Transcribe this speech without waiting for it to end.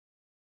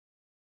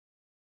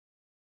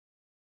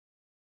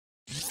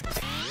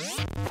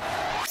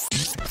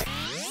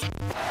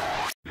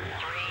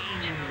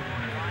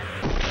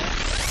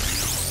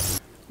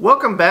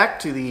Welcome back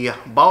to the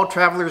Bald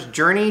Traveler's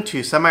Journey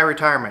to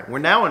Semi-Retirement. We're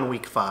now in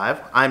week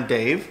 5. I'm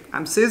Dave.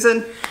 I'm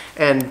Susan.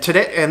 And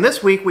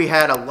this week we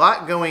had a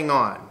lot going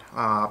on.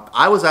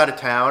 I was out of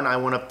town. I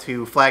went up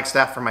to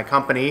Flagstaff for my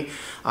company.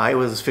 It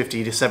was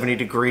 50 to 70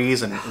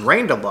 degrees and it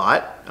rained a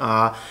lot.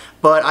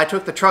 But I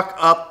took the truck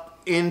up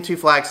into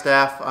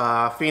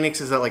Flagstaff.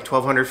 Phoenix is at like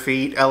 1,200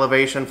 feet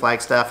elevation.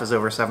 Flagstaff is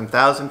over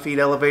 7,000 feet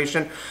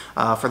elevation.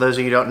 For those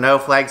of you who don't know,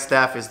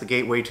 Flagstaff is the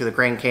gateway to the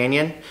Grand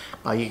Canyon.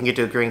 You can get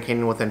to the Grand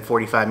Canyon within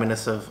 45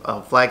 minutes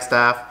of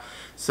Flagstaff.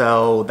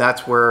 So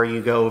that's where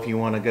you go if you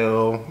want to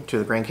go to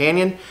the Grand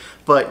Canyon.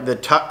 But the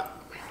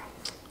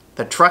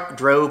truck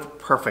drove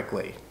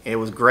perfectly. It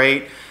was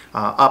great.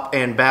 Up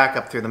and back,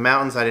 up through the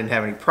mountains. I didn't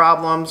have any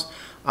problems.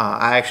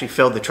 I actually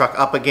filled the truck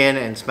up again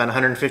and spent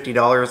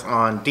 $150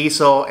 on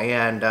diesel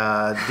and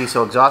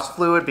diesel exhaust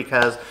fluid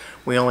because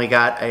we only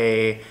got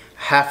a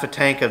half a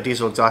tank of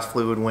diesel exhaust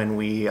fluid when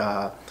we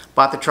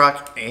bought the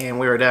truck, and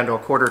we were down to a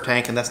quarter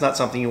tank, and that's not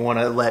something you want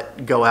to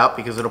let go out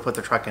because it'll put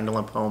the truck into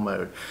limp home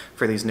mode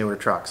for these newer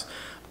trucks.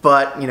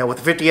 But, you know,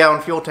 with the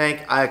 50-gallon fuel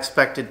tank, I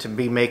expected to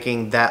be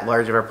making that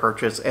large of a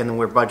purchase, and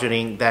we're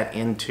budgeting that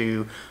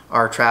into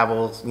our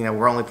travels. You know,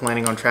 we're only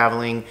planning on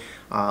traveling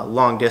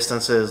long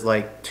distances,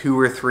 like 2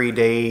 or 3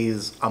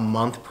 days a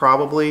month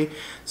probably.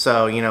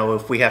 So, you know,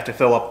 if we have to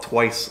fill up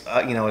twice,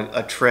 you know,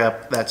 a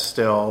trip, that's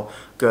still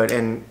good.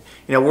 And,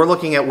 you know, we're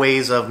looking at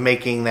ways of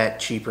making that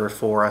cheaper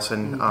for us.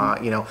 And,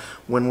 you know,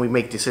 when we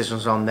make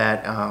decisions on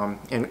that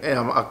in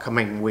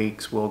upcoming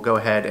weeks, we'll go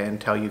ahead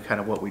and tell you kind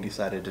of what we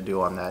decided to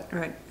do on that.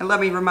 Right. And let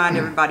me remind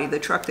everybody, the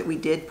truck that we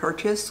did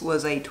purchase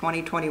was a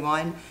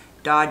 2021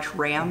 Dodge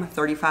Ram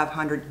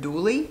 3500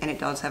 dually, and it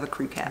does have a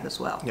crew cab as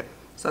well. Yep.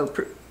 So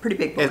pretty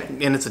big boy.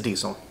 And it's a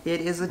diesel.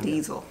 It is a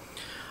diesel.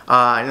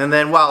 And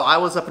then while I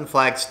was up in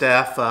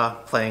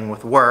Flagstaff playing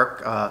with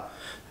work,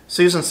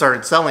 Susan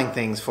started selling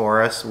things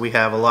for us. We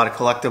have a lot of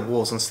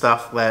collectibles and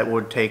stuff that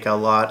would take a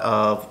lot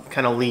of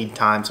kind of lead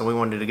time, so we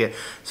wanted to get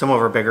some of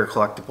our bigger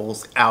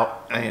collectibles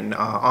out and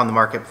on the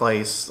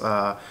marketplace,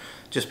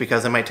 just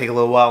because it might take a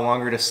little while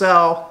longer to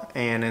sell,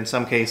 and in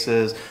some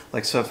cases,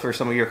 like so for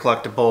some of your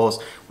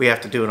collectibles, we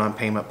have to do it on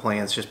payment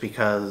plans just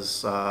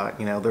because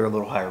you know, they're a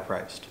little higher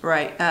priced.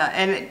 Right,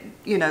 and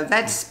you know,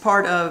 that's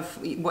part of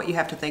what you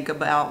have to think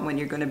about when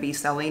you're going to be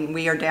selling.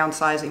 We are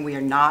downsizing. We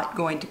are not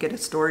going to get a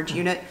storage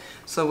unit,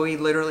 so we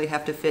literally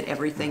have to fit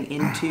everything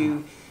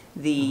into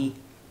the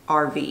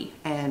RV.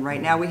 And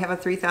right now we have a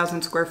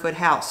 3,000 square foot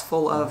house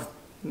full of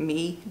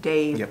me,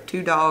 Dave,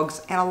 2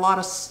 dogs, and a lot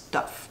of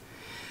stuff.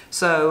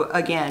 So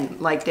again,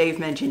 like Dave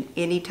mentioned,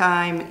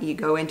 anytime you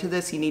go into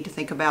this, you need to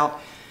think about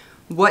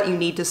what you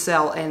need to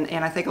sell. And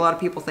I think a lot of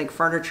people think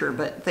furniture,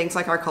 but things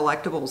like our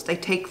collectibles, they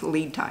take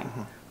lead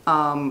time.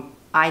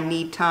 I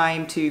need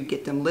time to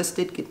get them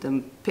listed, get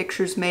them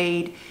pictures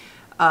made,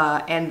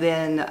 and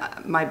then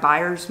my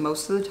buyers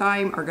most of the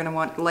time are going to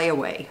want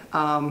layaway.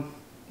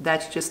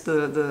 That's just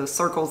the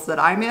circles that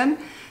I'm in.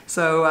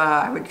 So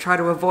I would try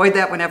to avoid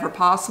that whenever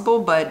possible,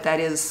 but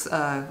that is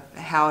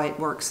how it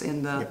works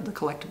in the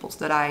collectibles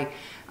that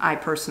I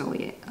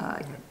personally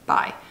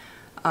buy.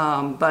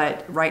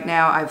 But right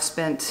now I've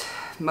spent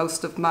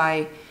most of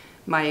my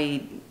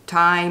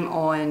time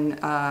on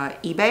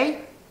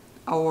eBay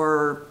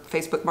or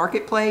Facebook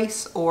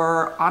Marketplace,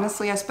 or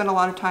honestly I spend a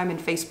lot of time in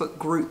Facebook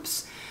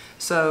groups.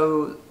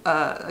 So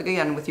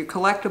again, with your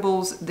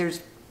collectibles,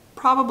 there's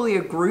probably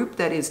a group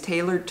that is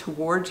tailored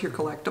towards your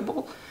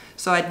collectible.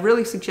 So I'd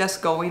really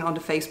suggest going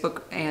onto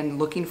Facebook and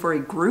looking for a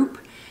group,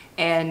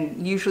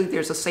 and usually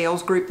there's a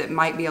sales group that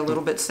might be a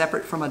little bit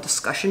separate from a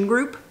discussion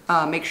group.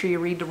 Make sure you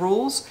read the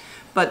rules,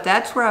 but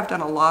that's where I've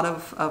done a lot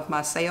of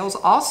my sales.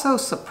 Also,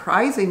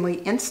 surprisingly,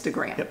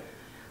 Instagram.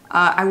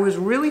 I was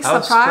really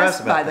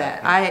surprised by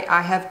that.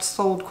 I have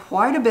sold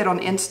quite a bit on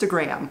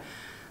Instagram.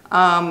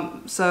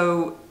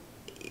 So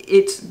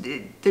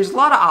there's a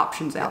lot of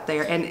options out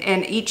there,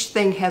 and each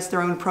thing has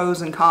their own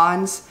pros and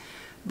cons.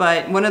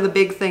 But one of the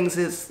big things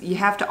is you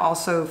have to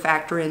also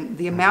factor in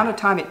the amount of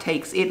time it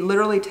takes. It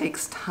literally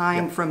takes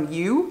time from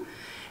you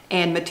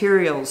and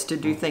materials to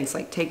do things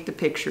like take the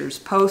pictures,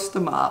 post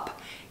them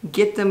up,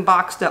 get them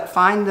boxed up,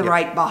 find the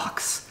right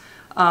box,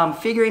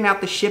 figuring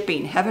out the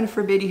shipping. Heaven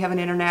forbid you have an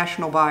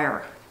international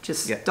buyer.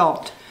 Just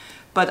don't.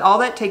 But all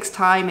that takes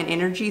time and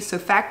energy, so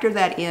factor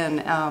that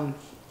in.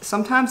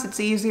 Sometimes it's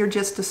easier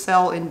just to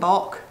sell in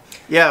bulk.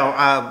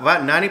 Yeah,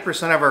 about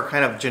 90% of our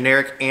kind of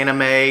generic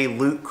anime,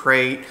 Loot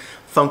Crate,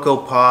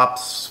 Funko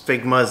Pops,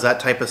 Figmas,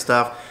 that type of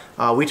stuff,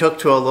 we took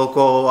to a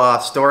local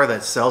store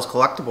that sells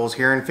collectibles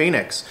here in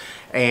Phoenix.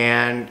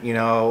 And, you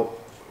know,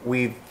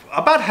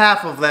 about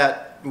half of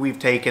that we've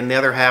taken. The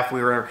other half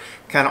we were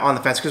kind of on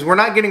the fence because we're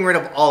not getting rid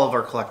of all of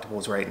our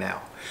collectibles right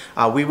now.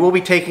 We will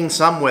be taking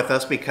some with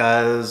us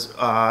because,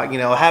 you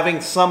know, having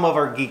some of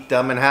our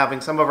geekdom and having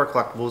some of our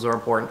collectibles are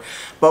important.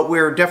 But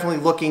we're definitely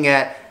looking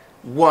at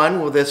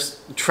one, will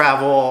this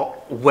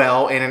travel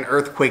well in an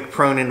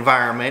earthquake-prone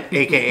environment,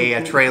 aka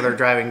a trailer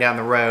driving down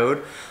the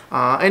road?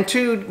 And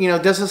two,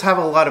 does this have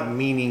a lot of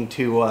meaning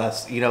to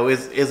us?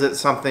 Is it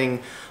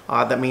something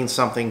that means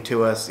something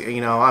to us?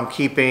 I'm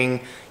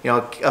keeping,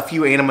 a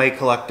few anime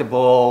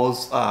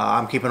collectibles.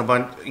 I'm keeping a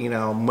bunch,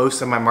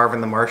 most of my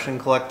Marvin the Martian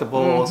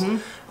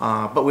collectibles.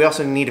 But we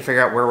also need to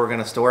figure out where we're going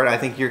to store it. I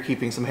think you're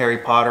keeping some Harry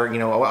Potter.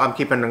 I'm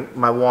keeping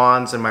my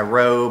wands and my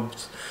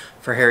robes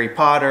for Harry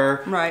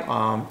Potter. Right.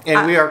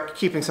 And we are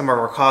keeping some of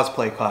our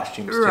cosplay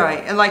costumes too.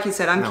 Right. And like you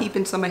said, I'm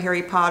keeping some of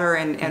Harry Potter,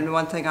 and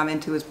one thing I'm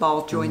into is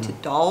ball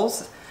jointed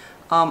dolls.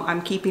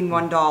 I'm keeping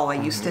one doll. I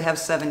used to have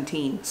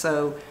 17.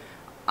 So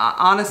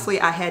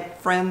honestly, I had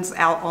friends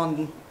out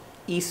on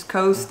East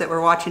Coast that were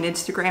watching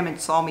Instagram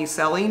and saw me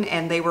selling,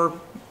 and they were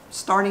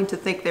starting to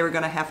think they were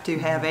going to have to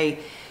have a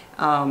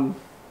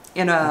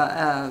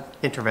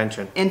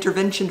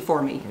intervention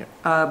for me,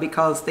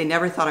 because they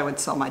never thought I would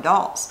sell my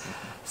dolls.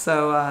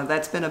 So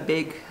that's been a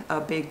big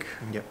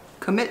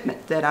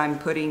commitment that I'm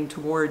putting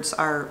towards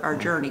our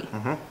journey.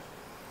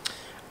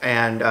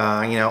 And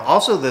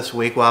also this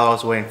week, while I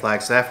was away in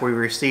Flagstaff, we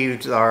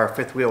received our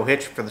fifth wheel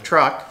hitch for the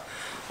truck.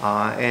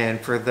 And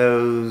for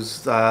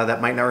those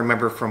that might not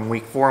remember from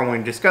week 4 when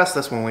we discussed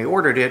this, when we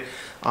ordered it,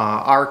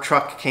 our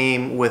truck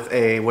came with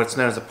what's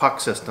known as a puck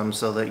system,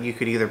 so that you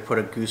could either put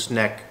a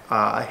gooseneck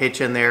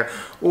hitch in there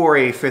or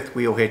a fifth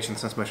wheel hitch. And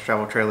since most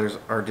travel trailers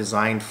are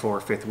designed for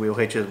fifth wheel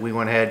hitches, we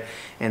went ahead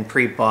and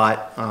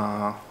pre-bought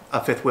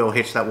a fifth wheel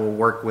hitch that will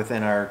work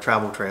within our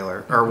travel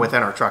trailer, or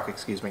within our truck,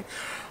 excuse me.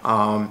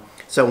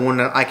 So when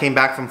I came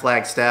back from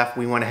Flagstaff,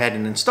 we went ahead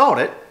and installed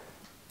it.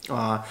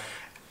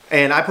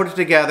 And I put it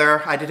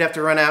together. I did have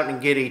to run out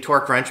and get a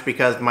torque wrench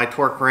because my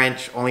torque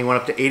wrench only went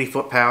up to 80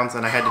 foot-pounds,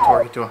 and I had to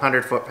torque it to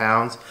 100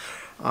 foot-pounds.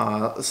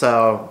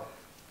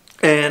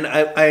 And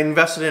I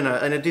invested in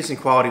a decent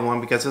quality one,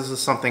 because this is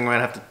something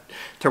I'm going to have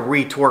to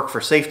re-torque for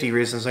safety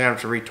reasons. I'm going to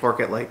have to re-torque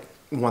it like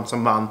once a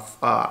month,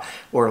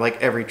 or like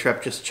every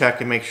trip, just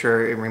check and make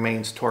sure it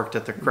remains torqued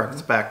at the correct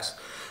specs.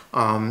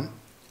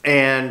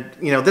 And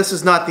this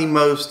is not the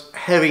most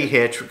heavy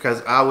hitch,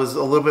 because I was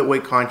a little bit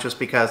weight conscious,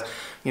 because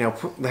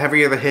the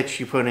heavier the hitch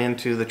you put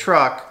into the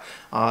truck,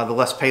 the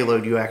less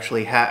payload you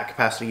actually have,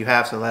 capacity you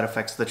have, so that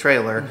affects the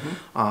trailer.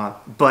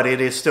 But it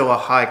is still a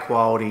high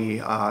quality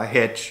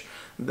hitch,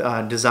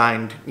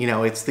 designed,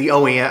 it's the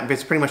OEM,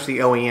 it's pretty much the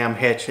OEM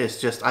hitch. It's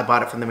just, I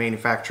bought it from the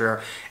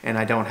manufacturer, and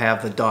I don't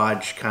have the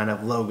Dodge kind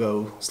of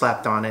logo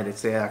slapped on it.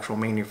 It's the actual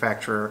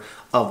manufacturer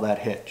of that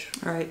hitch.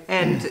 Right.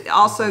 And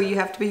also you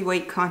have to be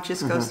weight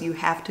conscious, because you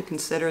have to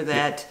consider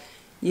that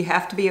you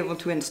have to be able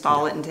to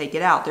install it and take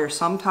it out. There's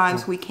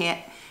sometimes we can't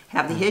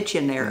have the hitch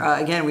in there.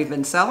 Again, we've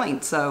been selling,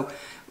 so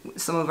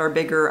some of our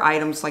bigger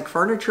items like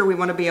furniture, we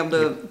want to be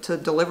able to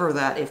deliver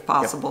that if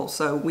possible.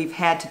 So we've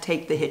had to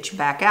take the hitch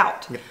back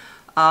out.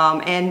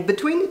 And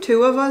between the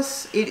two of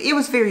us, it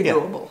was very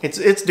doable. It's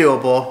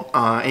doable.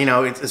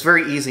 It's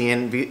very easy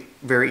in,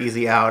 very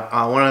easy out.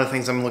 One of the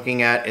things I'm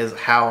looking at is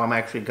how I'm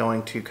actually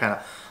going to kind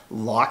of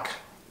lock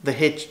the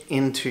hitch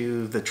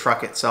into the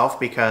truck itself,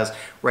 because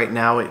right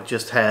now it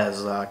just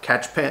has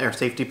catch pin or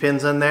safety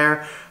pins in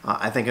there.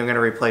 I think I'm going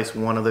to replace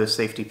one of those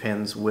safety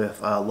pins with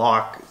a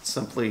lock,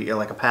 simply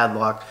like a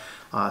padlock,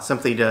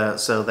 simply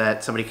so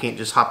that somebody can't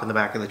just hop in the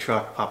back of the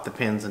truck, pop the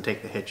pins, and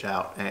take the hitch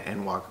out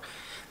and walk.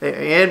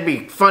 It'd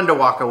be fun to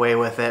walk away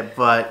with it,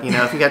 but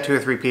if you got 2 or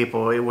 3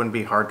 people, it wouldn't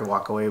be hard to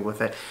walk away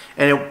with it.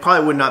 And it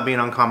probably would not be an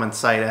uncommon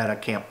sight at a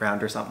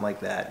campground or something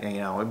like that.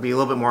 It'd be a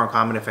little bit more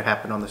uncommon if it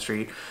happened on the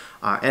street.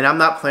 And I'm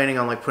not planning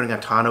on like putting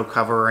a tonneau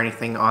cover or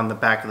anything on the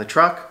back of the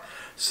truck,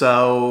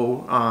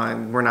 so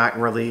we're not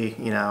really,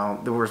 we're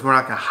not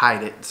going to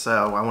hide it.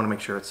 So I want to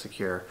make sure it's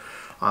secure.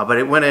 But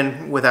it went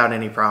in without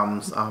any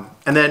problems.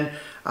 And then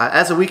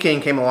as the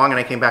weekend came along and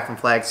I came back from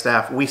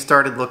Flagstaff, we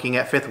started looking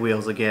at fifth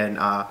wheels again.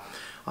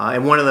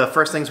 And one of the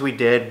first things we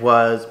did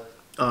was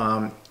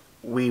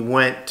we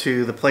went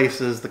to the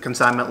places, the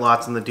consignment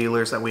lots and the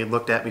dealers that we had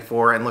looked at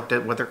before, and looked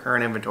at what their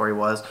current inventory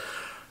was,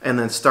 and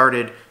then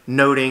started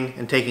noting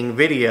and taking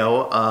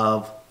video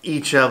of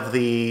each of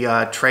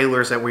the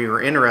trailers that we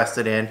were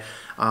interested in.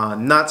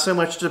 Not so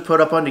much to put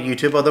up onto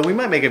YouTube, although we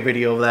might make a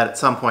video of that at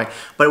some point,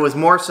 but it was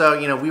more so,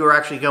 we were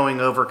actually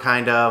going over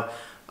kind of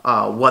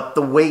what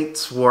the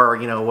weights were,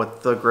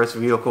 what the gross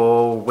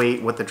vehicle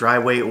weight, what the dry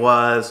weight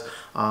was,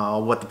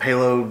 what the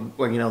payload,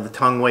 the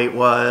tongue weight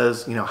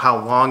was,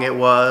 how long it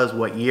was,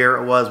 what year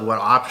it was, what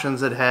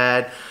options it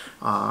had,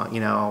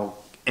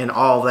 and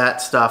all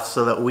that stuff,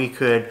 so that we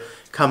could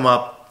come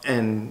up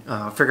and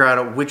figure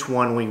out which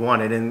one we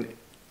wanted. And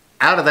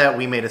out of that,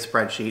 we made a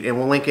spreadsheet, and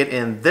we'll link it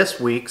in this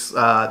week's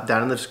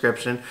down in the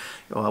description.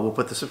 We'll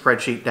put the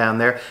spreadsheet down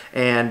there,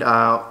 and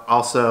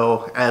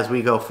also as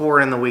we go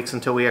forward in the weeks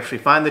until we actually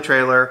find the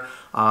trailer,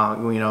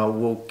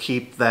 we'll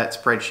keep that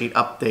spreadsheet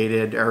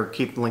updated, or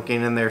keep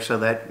linking in there, so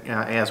that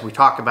as we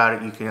talk about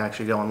it, you can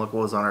actually go and look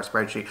what was on our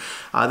spreadsheet.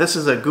 This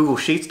is a Google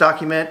Sheets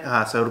document,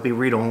 so it'll be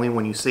read-only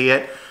when you see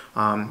it,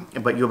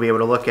 but you'll be able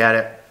to look at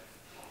it.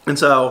 And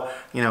so,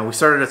 you know, we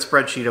started a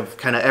spreadsheet of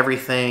kind of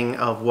everything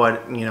of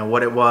what, you know,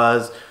 what it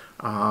was.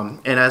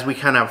 And as we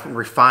kind of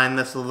refine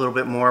this a little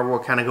bit more, we'll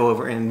kind of go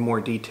over in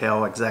more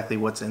detail exactly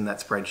what's in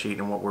that spreadsheet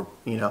and what we're,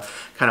 you know,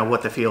 kind of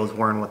what the fields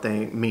were and what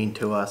they mean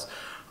to us.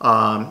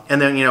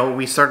 And then, you know,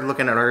 we started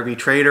looking at RV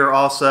Trader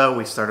also.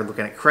 We started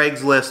looking at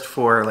Craigslist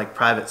for like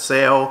private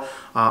sale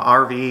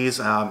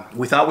RVs.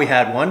 We thought we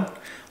had one.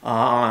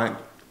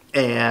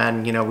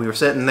 And, you know, we were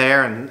sitting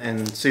there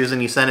and Susan,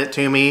 you sent it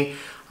to me.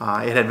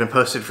 It had been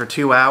posted for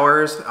 2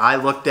 hours. I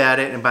looked at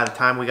it, and by the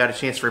time we got a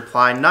chance to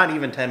reply, not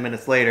even 10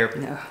 minutes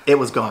later, it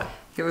was gone.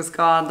 It was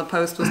gone. The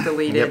post was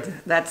deleted.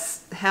 Yep.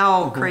 That's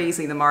how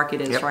crazy the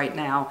market is right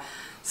now.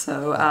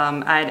 So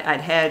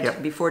I'd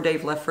had, before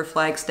Dave left for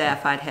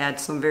Flagstaff, I'd had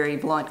some very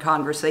blunt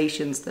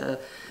conversations to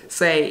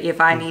say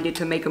if I needed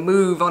to make a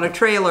move on a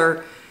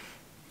trailer,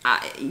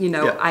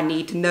 I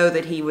need to know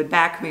that he would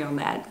back me on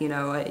that. You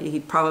know,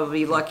 he'd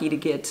probably be lucky to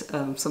get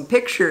some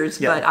pictures,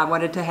 but I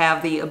wanted to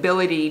have the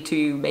ability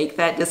to make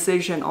that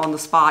decision on the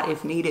spot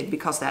if needed,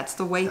 because that's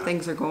the way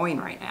things are going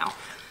right now.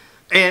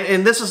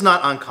 And this is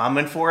not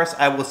uncommon for us,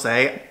 I will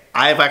say.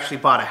 I've actually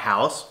bought a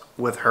house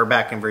with her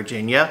back in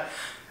Virginia,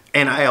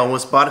 and I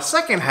almost bought a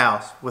second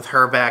house with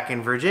her back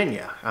in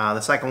Virginia.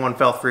 The second one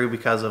fell through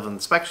because of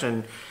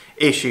inspection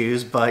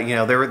issues, but, you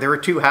know, there were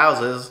 2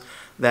 houses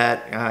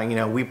that, you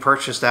know, we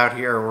purchased out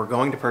here, or we're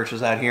going to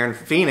purchase out here in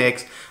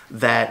Phoenix,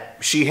 that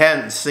she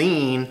hadn't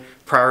seen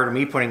prior to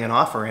me putting an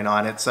offer in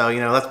on it. So,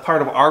 you know, that's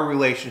part of our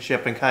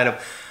relationship, and kind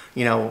of,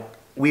 you know,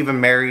 we've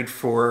been married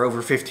for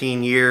over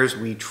 15 years.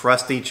 We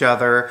trust each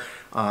other,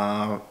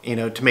 you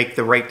know, to make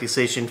the right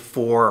decision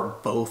for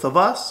both of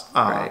us.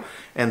 Right.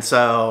 And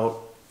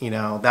so, you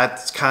know,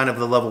 that's kind of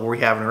the level we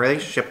have in a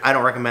relationship. I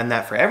don't recommend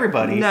that for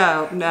everybody.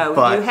 No,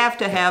 but you have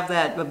to have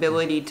that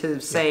ability to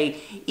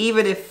say,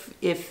 even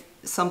if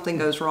something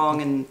goes wrong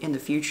in the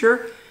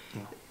future,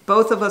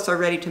 both of us are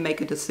ready to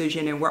make a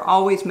decision, and we're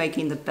always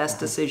making the best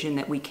decision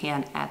that we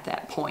can at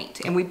that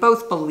point. And we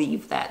both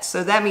believe that.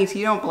 So that means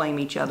you don't blame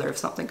each other if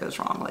something goes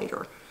wrong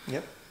later.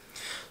 Yep.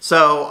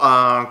 So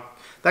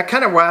that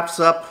kind of wraps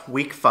up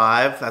week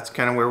 5. That's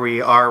kind of where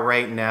we are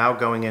right now,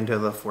 going into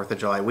the 4th of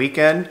July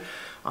weekend.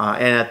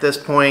 And at this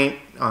point,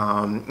 you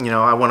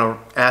know, I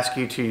want to ask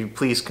you to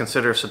please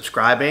consider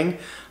subscribing,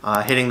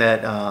 hitting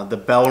that the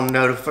bell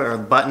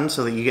button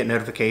so that you get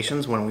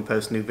notifications when we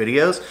post new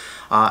videos.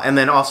 And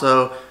then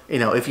also, you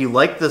know, if you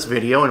like this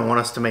video and want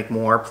us to make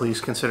more,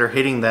 please consider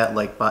hitting that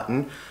like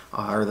button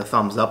or the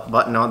thumbs up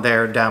button on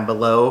there down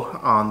below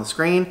on the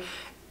screen.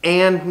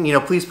 And, you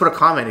know, please put a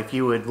comment if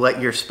you would let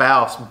your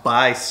spouse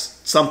buy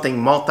something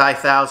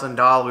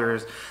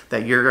multi-$1,000s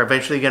that you're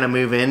eventually going to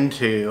move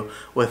into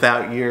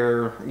without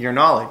your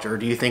knowledge. Or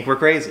do you think we're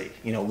crazy?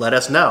 You know, let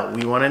us know.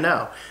 We want to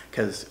know,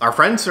 because our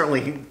friends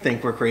certainly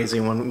think we're crazy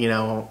when, you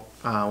know,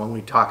 when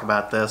we talk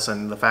about this,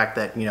 and the fact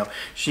that, you know,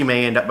 she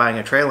may end up buying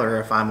a trailer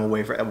if I'm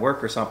away at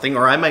work or something,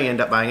 or I may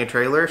end up buying a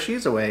trailer if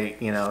she's away,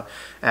 you know,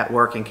 at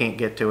work and can't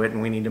get to it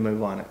and we need to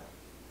move on it.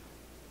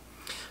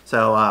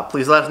 So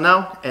please let us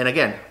know. And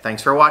again,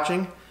 thanks for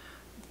watching.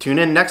 Tune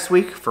in next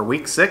week for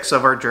week 6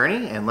 of our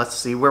journey, and let's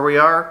see where we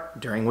are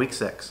during week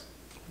 6.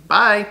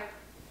 Bye.